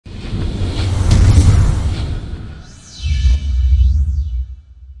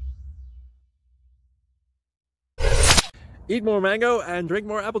Eat more mango and drink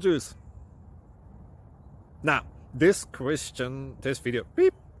more apple juice. Now, this video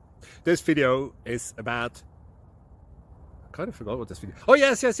is about... I kind of forgot what this video... Oh,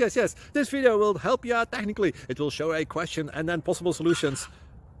 yes. This video will help you out technically. It will show a question and then possible solutions.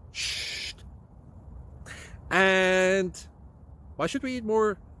 Shh. And why should we eat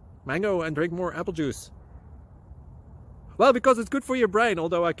more mango and drink more apple juice? Well, because it's good for your brain,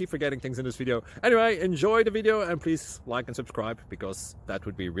 although I keep forgetting things in this video. Anyway, enjoy the video and please like and subscribe, because that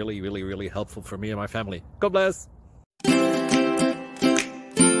would be really helpful for me and my family. God bless!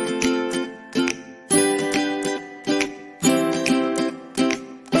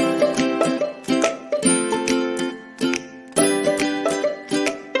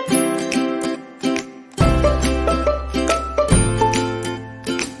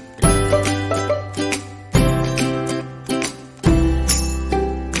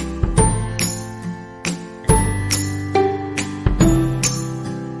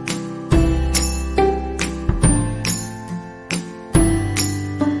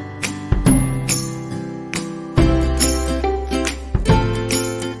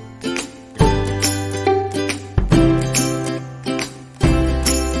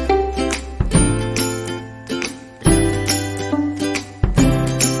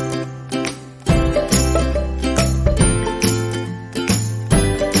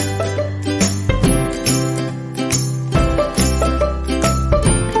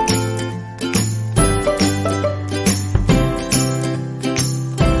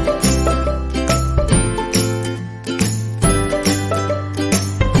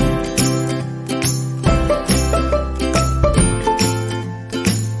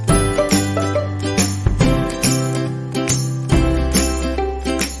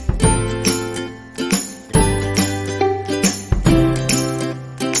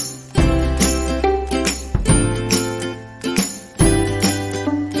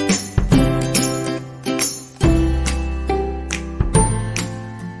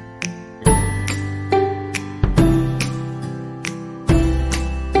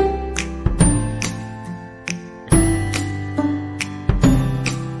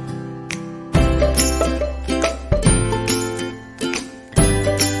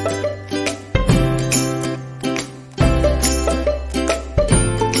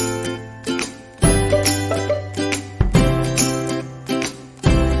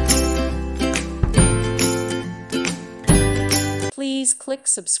 Please click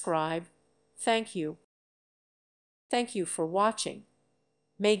subscribe. Thank you. Thank you for watching.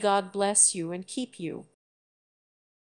 May God bless you and keep you.